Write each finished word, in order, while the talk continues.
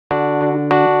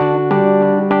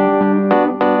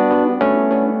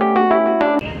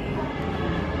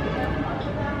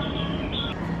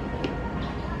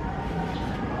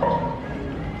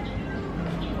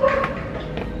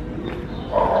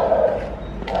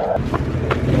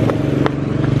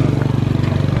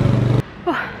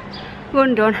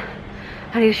Run done.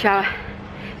 I need a shower.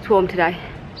 It's warm today.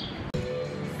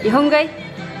 You hungry?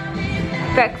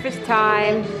 Breakfast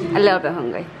time. A little bit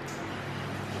hungry.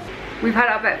 We've had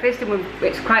our breakfast and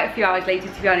it's quite a few hours later,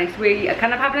 to be honest. We are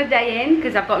kind of having a day in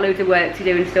because I've got loads of work to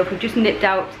do and stuff. We've just nipped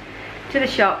out to the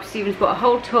shop. Stephen's bought a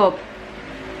whole tub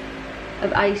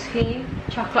of ice cream,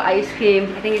 chocolate ice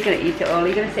cream. I think he's going to eat it all. Are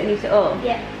you going to sit and eat it all?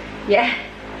 Yeah. Yeah?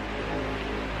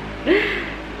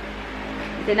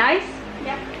 Is it nice?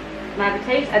 Yeah. Can I have a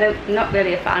taste? I'm not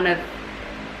really a fan of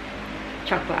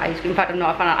chocolate ice cream. In fact, I'm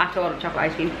not a fan at all of chocolate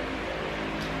ice cream.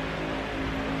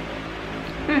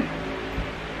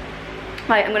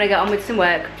 Right, I'm gonna get on with some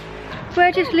work.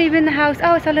 We're just leaving the house.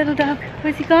 Oh, it's our little dog.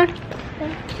 Where's he gone?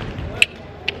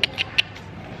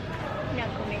 Not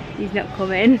coming. He's not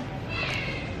coming.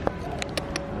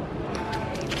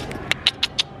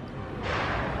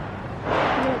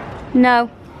 No.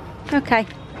 Okay.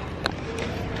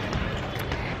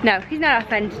 No, he's not our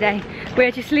friend today. We're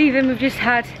just leaving. We've just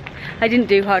had, I didn't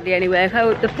do hardly any work.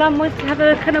 The plan was to have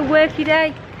a kind of worky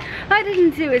day. I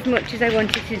didn't do as much as I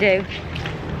wanted to do.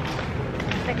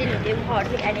 I didn't do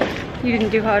hardly any. You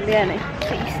didn't do hardly any? That's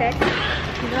what you said.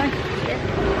 Did I? Yeah.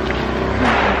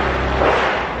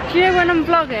 Do you know when I'm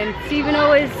vlogging, Stephen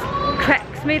always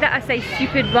corrects me that I say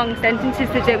stupid wrong sentences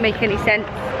that don't make any sense.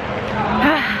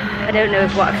 I don't know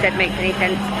if what I've said makes any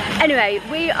sense. Anyway,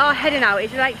 we are heading out.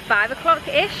 It's like 5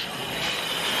 o'clock-ish.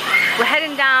 We're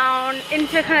heading down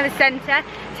into kind of the centre.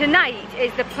 Tonight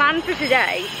is the plan for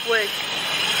today was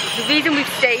the reason we've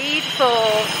stayed for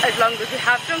as long as we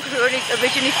have done, because we were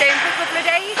originally staying for a couple of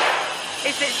days,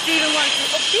 is that Stephen wants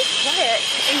to be quiet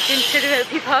into the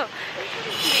people.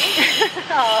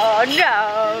 Oh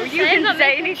no, you didn't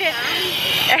say anything.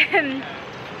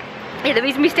 Yeah, the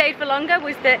reason we stayed for longer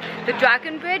was the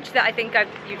Dragon Bridge that I think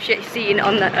you've seen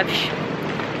on the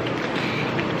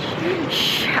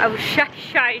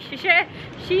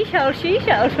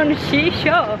seashells on the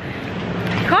seashore.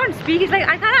 I can't speak. It's like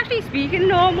I can't actually speak in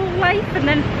normal life, and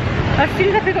then as soon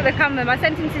as I pick up the camera, my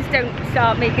sentences don't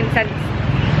start making sense.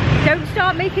 Don't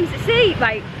start making sense. See,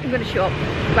 right? I'm gonna shut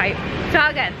up. Right.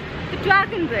 Start again. The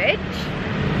Dragon Bridge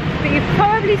that you've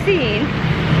probably seen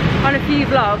on a few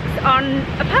vlogs on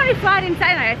apparently Friday and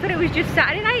Saturday night. I thought it was just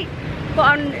Saturday night, but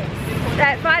on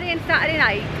Friday and Saturday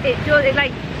night it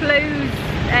like flows,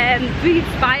 breathes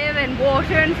fire and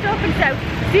water and stuff, and so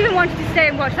Stephen wanted to stay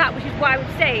and watch that, which is why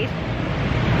we've stayed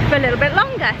for a little bit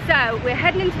longer. So we're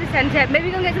heading into the centre,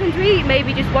 maybe go and get something to eat,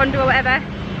 maybe just wander or whatever,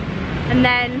 and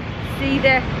then see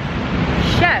the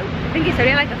show. I think it's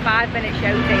only like a 5-minute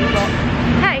show thing, but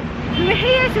hey, we're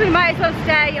here so we might as well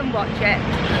stay and watch it.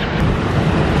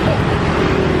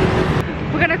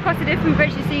 We're going to cross a different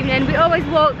bridge this evening. We always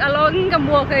walk along and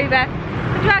walk over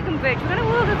the Dragon Bridge. We're going to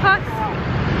walk across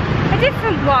a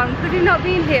different one because we've not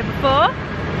been here before.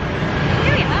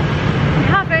 Here we are. We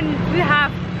haven't. We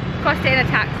have crossed it in a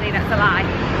taxi. That's a lie.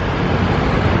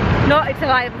 No, it's a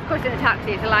lie. We've crossed it in a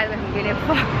taxi. It's a lie that we haven't been here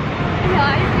before. No,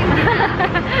 I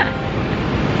think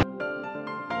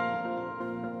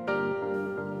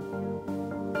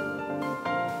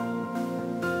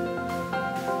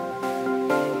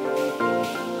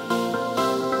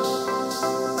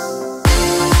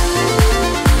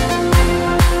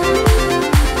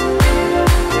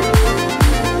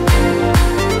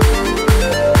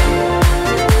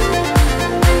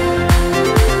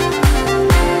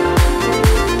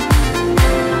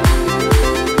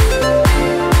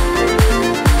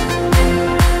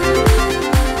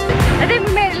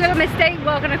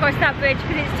that bridge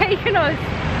because it's taken us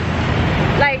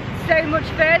like so much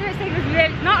further. It's taken us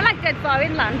really, not like dead far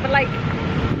inland, but like,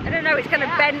 I don't know, it's kind of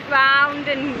bent round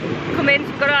and come in,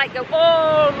 so we've got to like go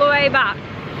all the way back.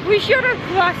 We should have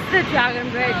crossed the Dragon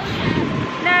Bridge.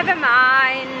 Never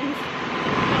mind.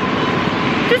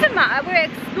 Doesn't matter, we're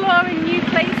exploring new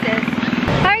places.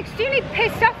 I'm extremely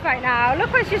pissed off right now.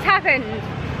 Look what's just happened.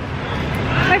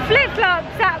 My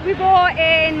flip-flops that we bought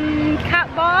in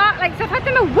Cat Bar, like, so I've had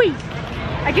them a week.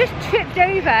 I just tripped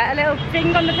over a little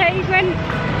thing on the pavement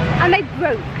and they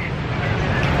broke.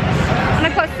 And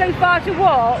I've got so far to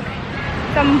walk,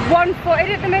 so I'm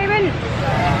one-footed at the moment.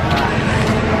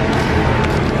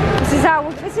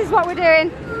 This is what we're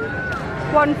doing,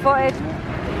 one-footed.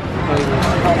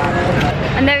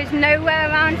 And there is nowhere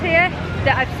around here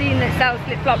that I've seen that sells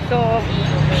flip-flops or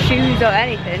shoes or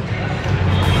anything.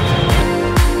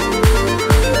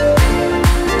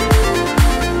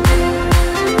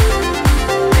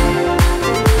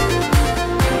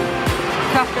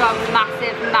 After our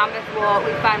massive mammoth walk,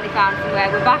 we finally found somewhere.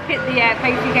 We're back at the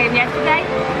place we came yesterday.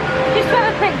 Just to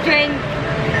have a quick drink.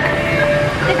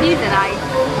 The views are nice.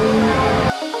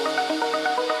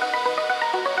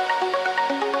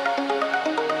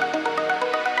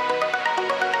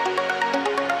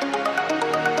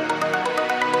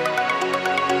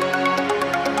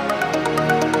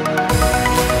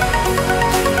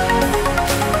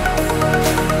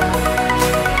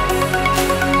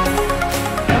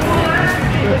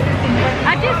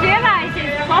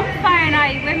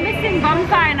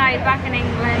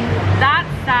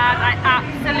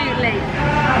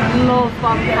 love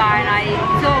bonfire night.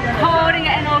 It's all cold and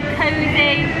getting all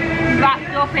cozy,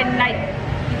 wrapped up in like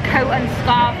coat and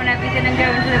scarf and everything, and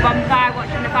going to the bonfire,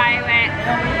 watching the fireworks.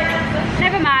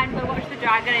 Never mind, we'll watch the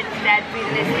dragon instead,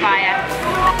 breathing this fire.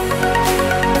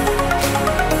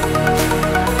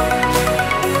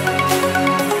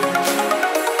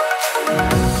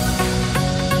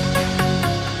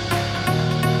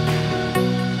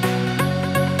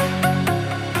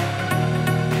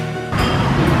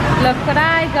 Look what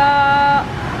I got!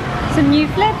 Some new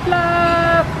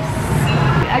flip-flops!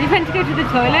 I just went to go to the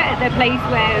toilet at the place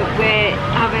where we're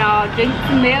having our drinks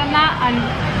and meal and that, and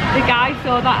the guy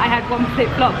saw that I had one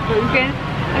flip-flop broken,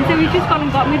 and so he's just gone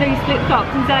and got me those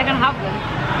flip-flops and said I can have them.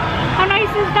 How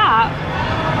nice is that?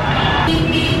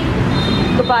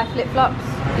 Goodbye flip-flops,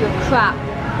 you're crap.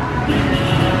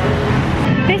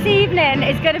 This evening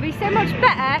is going to be so much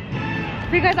better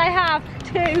because I have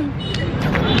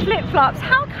 2 flip-flops.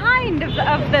 How kind of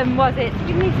them was it to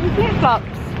give me some flip-flops?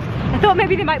 I thought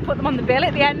maybe they might put them on the bill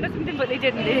at the end or something, but they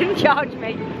didn't. They didn't charge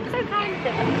me. So kind of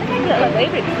them. I think a little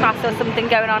favourite class or something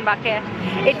going on back here.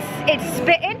 It's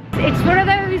spitting. It's one of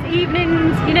those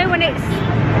evenings, you know, when it's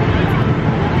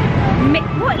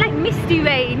like misty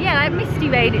rain. Yeah, like misty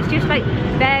rain. It's just like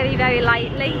very, very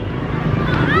lightly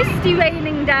misty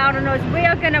raining down on us. We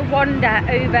are going to wander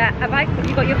over. Have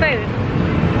you got your phone?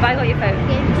 Have I got your phone?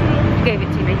 You gave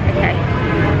it to me. Okay.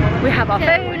 We have our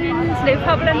phones, no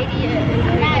problem.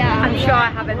 I'm sure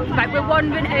I haven't. Right, we're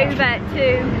wandering over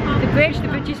to the bridge. The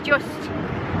bridge is just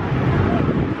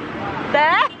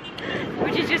there. The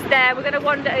bridge is just there. We're going to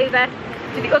wander over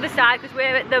to the other side because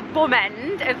we're at the bum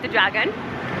end of the dragon.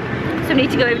 So we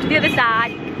need to go over to the other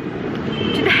side,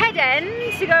 to the head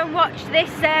end, to go and watch this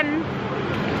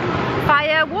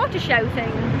fire water show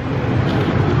thing.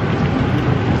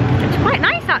 It's quite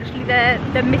nice actually,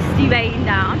 the misty rain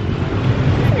down.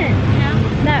 Isn't it?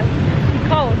 No. It's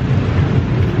cold.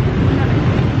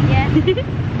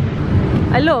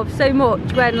 Yeah. I love so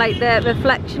much when like the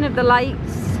reflection of the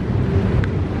lights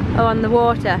are on the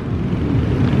water.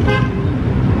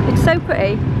 It's so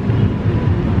pretty.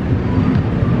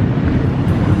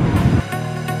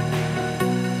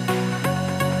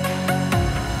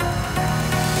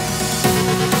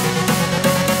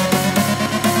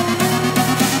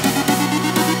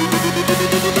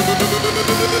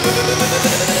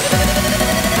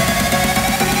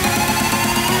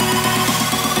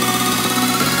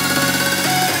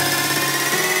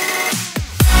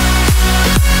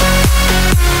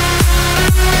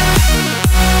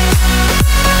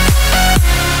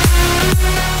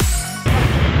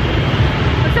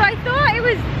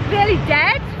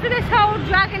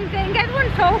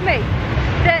 Told me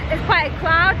that there's quite a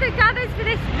crowd that gathers for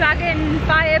this dragon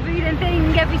fire breathing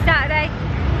thing every Saturday,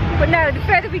 but no, the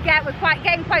further we get, we're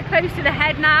getting quite close to the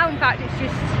head now. In fact, it's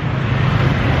just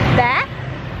there,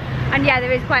 and yeah, there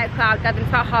is quite a crowd gathering.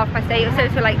 It's about 8:30 or so,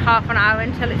 so like half an hour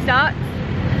until it starts.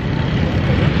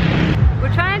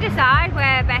 We're trying to decide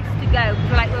where best to go,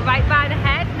 so like we're right by the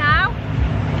head now.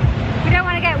 We don't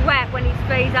want to get wet when he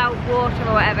sprays out water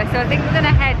or whatever, so I think we're going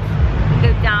to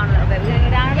go down a little bit. We're going to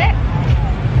go down a bit.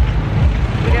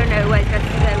 We don't know where it's best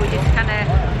to go, we just kind of,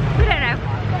 we don't know.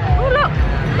 Oh look,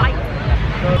 light.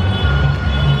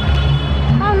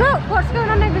 Oh look, what's going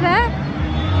on over there?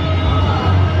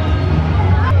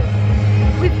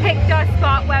 We've picked our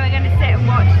spot where we're going to sit and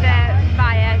watch the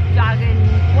fire dragon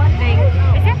thing.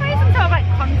 Is there some sort of like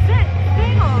concert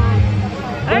thing or,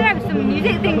 I don't know, some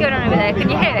music thing going on over there? Can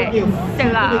you hear it? It's so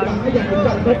loud.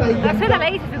 That's where the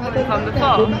ladies were coming from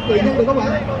before.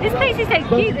 This place is so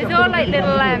cute, there's all like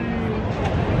little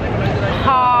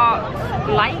heart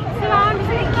lights around,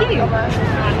 isn't it cute?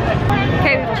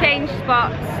 Okay, we've changed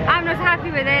spots. I'm not happy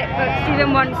with it, but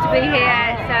Stephen wants to be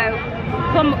here, so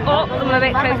come up and we're a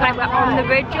bit close, like we're on the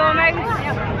bridge almost.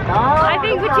 I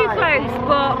think we're too close,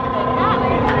 but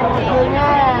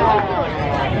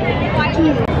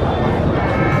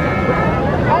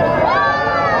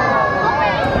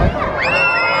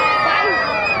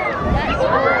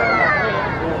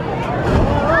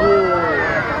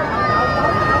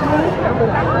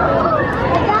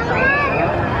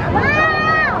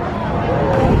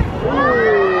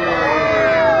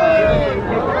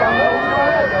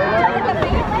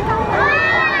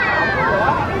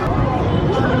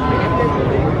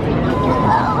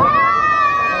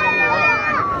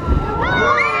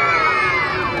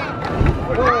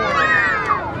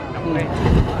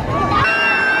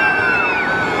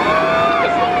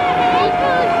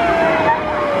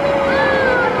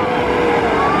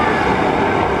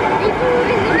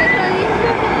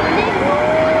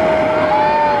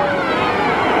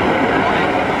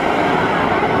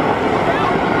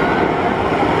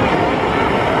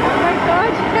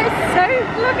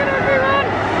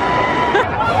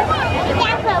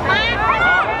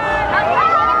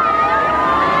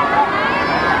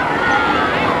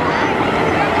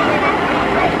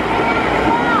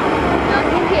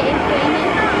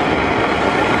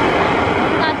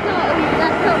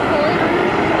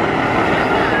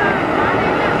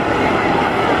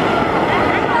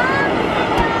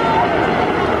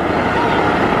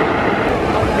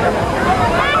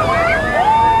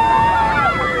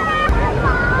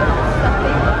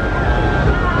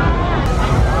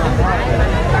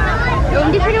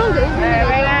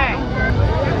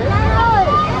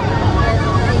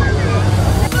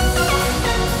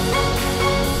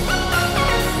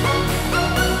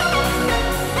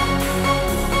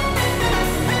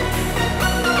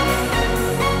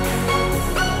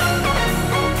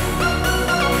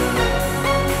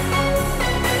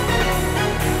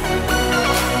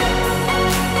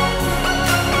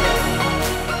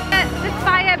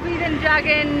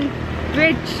Dragon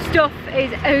Bridge stuff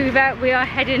is over. We are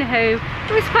heading home.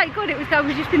 It was quite good. We've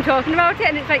just been talking about it,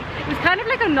 and it's like, it was kind of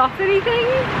like a nothing thing,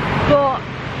 but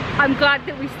I'm glad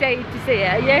that we stayed to see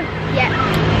it. Are you? Yeah.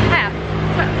 Yeah.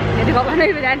 Well, nearly got one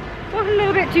over then. Walking a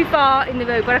little bit too far in the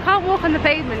road, but I can't walk on the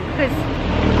pavement because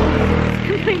it's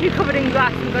completely covered in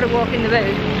grass and I've got to walk in the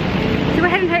road. So we're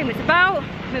heading home. It's about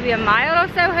maybe a mile or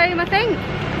so home, I think.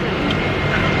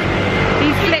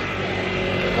 These flips.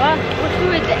 What? What's wrong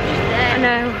with it? Just there. I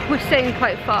know, we're staying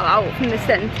quite far out from the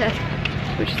centre,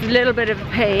 which is a little bit of a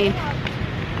pain.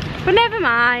 But never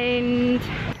mind.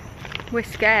 We're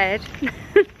scared.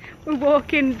 We're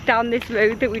walking down this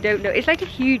road that we don't know. It's like a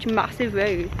huge, massive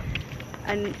road.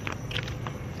 And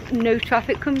no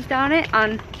traffic comes down it,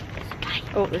 and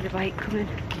oh, there's a bike coming.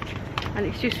 And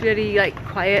it's just really like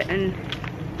quiet, and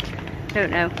I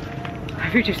don't know.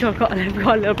 We just all got a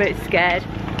little bit scared.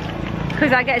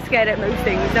 Because I get scared at most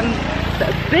things. I'm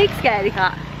a big scaredy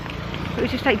cat. It was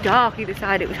just like dark either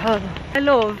side. It was horrible. I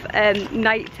love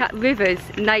rivers,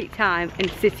 nighttime,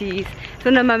 and cities. It's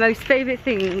one of my most favourite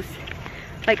things.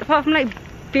 Like, apart from like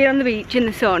being on the beach in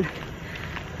the sun,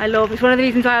 it's one of the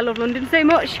reasons why I love London so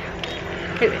much.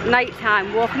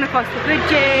 Nighttime, walking across the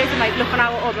bridges and like looking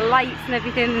out at all the lights and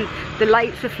everything, and the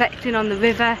lights reflecting on the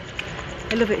river.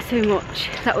 I love it so much.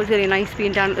 That was really nice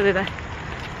being down at the river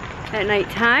at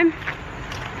night time.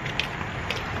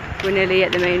 We're nearly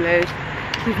at the main road.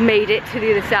 We've made it to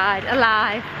the other side,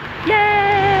 alive.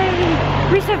 Yay!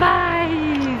 We survived!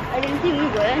 I didn't think we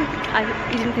weren't.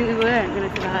 You didn't think we weren't going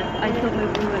to survive? I thought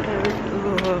maybe we weren't going to.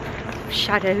 Oh,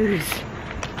 shadows.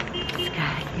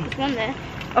 Scared me. There's one there.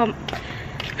 I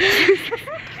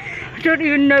don't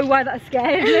even know why that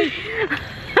scared me.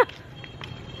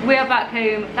 We are back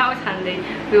home. That was handy.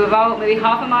 We were about maybe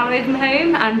half a mile away from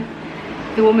home, and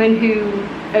the woman who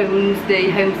owns the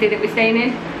homestay that we're staying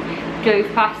in drove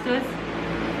past us,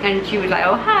 and she was like,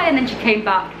 oh hi, and then she came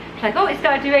back. She's like, oh, it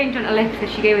started to rain, do you want a lift? So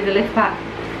she gave us a lift back.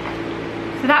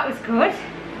 So that was good.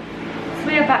 So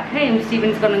we are back home.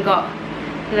 Stephen's gone and got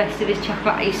the rest of his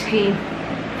chocolate ice cream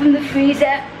from the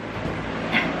freezer.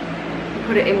 We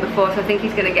put it in before, so I think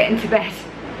he's gonna get into bed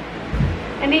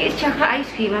and eat his chocolate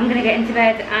ice cream. I'm gonna get into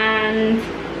bed and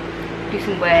do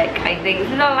some work, I think.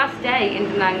 This is our last day in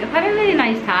Da Nang. I've had a really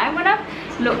nice time. When I've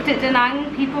looked at Da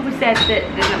Nang, people have said that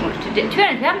there's not much to do. To be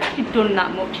honest, we haven't actually done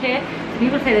that much here. So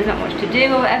people say there's not much to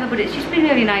do or whatever, but it's just been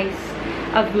really nice.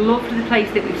 I've loved the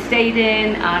place that we've stayed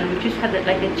in, and we've just had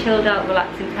like a chilled out,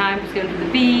 relaxing time, just going to the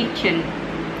beach and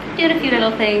doing a few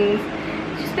little things.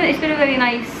 It's been a really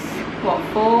nice, what,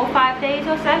 4 or 5 days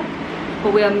or so?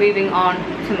 But we are moving on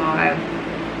tomorrow.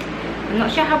 I'm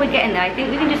not sure how we're getting there. I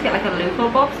think we can just get like a local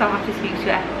bus. I'll have to speak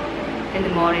to her in the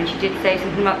morning. She did say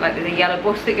something about like there's a yellow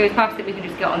bus that goes past that we can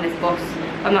just get on this bus.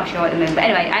 I'm not sure at the moment. But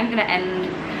anyway, I'm gonna end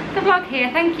the vlog here.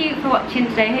 Thank you for watching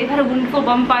today. I hope you had a wonderful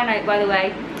bonfire night, by the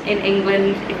way, in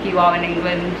England, if you are in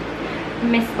England. I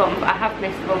have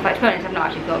missed the bonfire. To be honest, I've not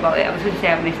actually thought about it. I was going to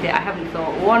say I've missed it. I haven't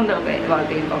thought one little bit about it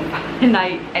being bonfire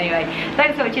night. Anyway,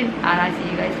 thanks for watching, and I'll see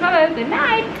you guys tomorrow. Good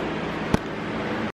night.